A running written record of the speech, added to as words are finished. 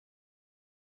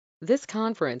This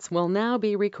conference will now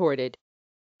be recorded.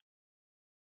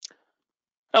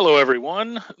 Hello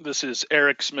everyone, this is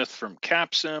Eric Smith from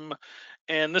CapSim,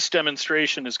 and this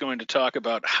demonstration is going to talk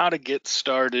about how to get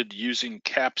started using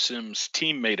CapSim's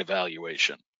TeamMATE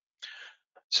evaluation.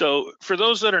 So for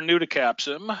those that are new to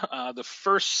CapSim, the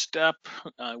first step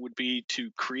would be to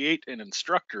create an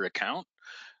instructor account,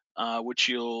 which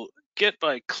you'll get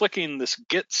by clicking this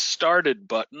Get Started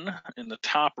button in the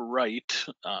top right,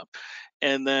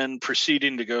 and then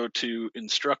proceeding to go to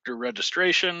Instructor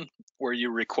Registration, where you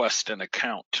request an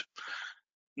account.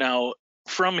 Now,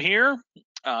 from here,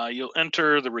 you'll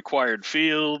enter the required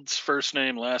fields: first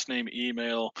name, last name,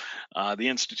 email, the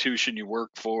institution you work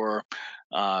for,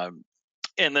 and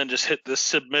then just hit the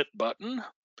submit button.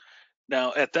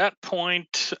 Now, at that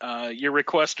point, your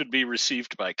request would be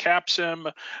received by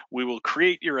CapSim. We will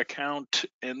create your account,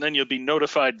 and then you'll be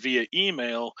notified via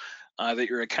email that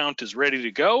your account is ready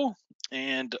to go.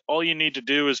 And all you need to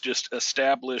do is just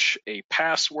establish a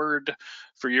password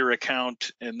for your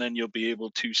account, and then you'll be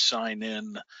able to sign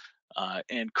in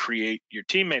and create your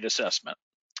TeamMATE assessment.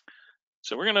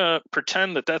 So we're going to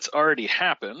pretend that that's already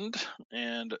happened,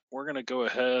 and we're going to go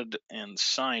ahead and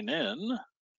sign in.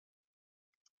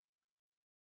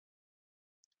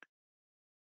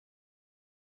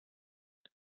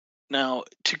 Now,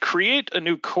 to create a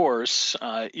new course,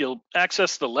 you'll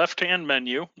access the left-hand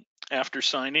menu after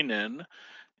signing in,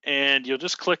 and you'll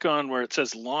just click on where it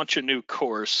says Launch a New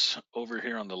Course over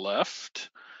here on the left.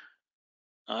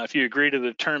 If you agree to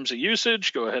the terms of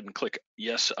usage, go ahead and click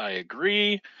Yes, I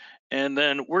agree. And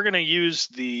then we're going to use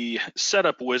the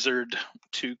Setup Wizard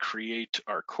to create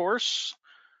our course.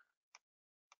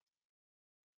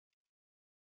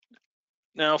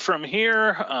 Now, from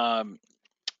here,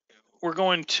 we're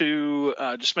going to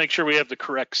just make sure we have the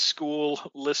correct school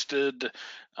listed,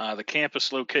 the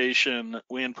campus location.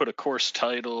 We input a course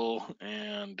title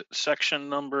and section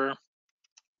number,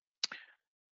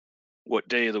 what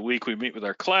day of the week we meet with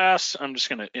our class. I'm just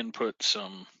going to input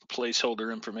some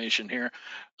placeholder information here.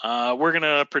 We're going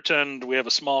to pretend we have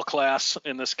a small class,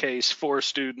 in this case 4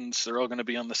 students. They're all going to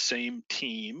be on the same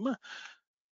team.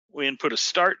 We input a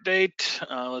start date.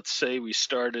 Let's say we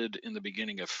started in the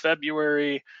beginning of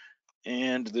February,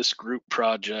 and this group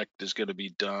project is going to be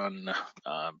done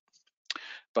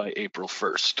by April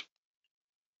 1st.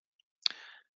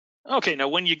 Okay, now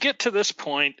when you get to this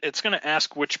point, it's going to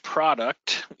ask which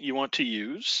product you want to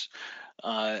use.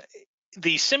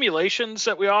 The simulations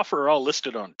that we offer are all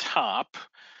listed on top.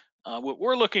 What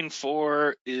we're looking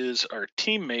for is our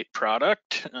TeamMATE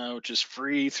product, which is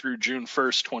free through June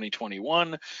 1st,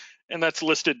 2021, and that's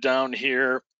listed down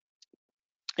here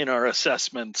in our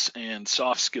assessments and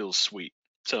soft skills suite.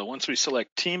 So once we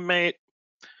select TeamMATE,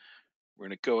 we're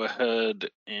going to go ahead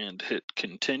and hit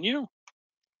continue.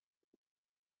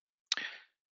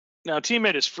 Now,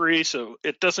 TeamMATE is free, so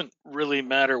it doesn't really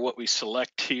matter what we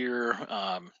select here.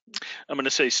 I'm going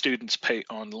to say students pay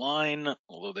online,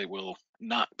 although they will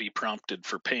not be prompted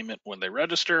for payment when they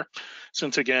register,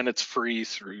 since again, it's free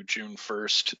through June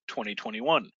 1st,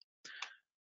 2021.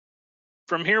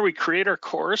 From here, we create our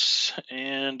course,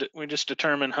 and we just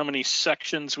determine how many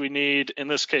sections we need. In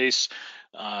this case,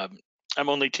 I'm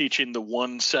only teaching the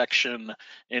one section,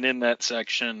 and in that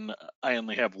section, I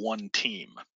only have one team.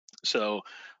 So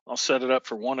I'll set it up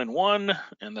for 1 and 1,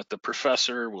 and that the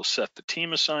professor will set the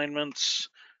team assignments.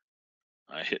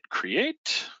 I hit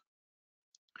create.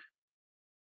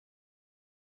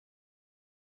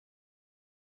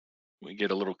 We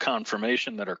get a little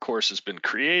confirmation that our course has been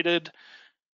created,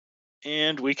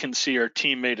 and we can see our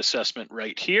TeamMATE assessment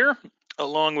right here,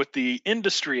 along with the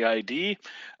industry ID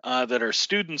that our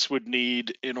students would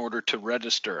need in order to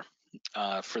register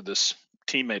for this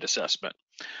TeamMATE assessment.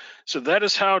 So that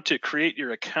is how to create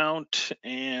your account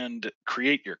and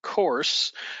create your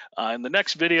course. In the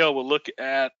next video, we'll look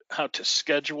at how to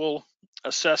schedule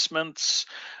assessments.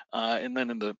 And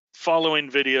then in the following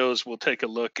videos, we'll take a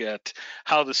look at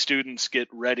how the students get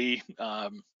ready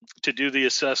to do the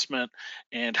assessment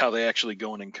and how they actually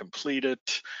go in and complete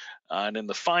it. And in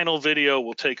the final video,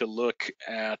 we'll take a look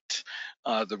at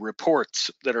the reports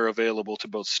that are available to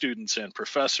both students and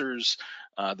professors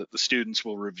that the students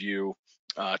will review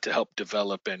to help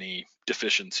develop any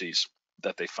deficiencies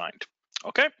that they find.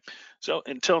 Okay, so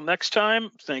until next time,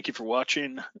 thank you for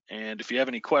watching. And if you have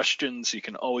any questions, you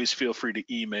can always feel free to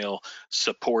email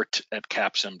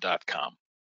support@capsim.com.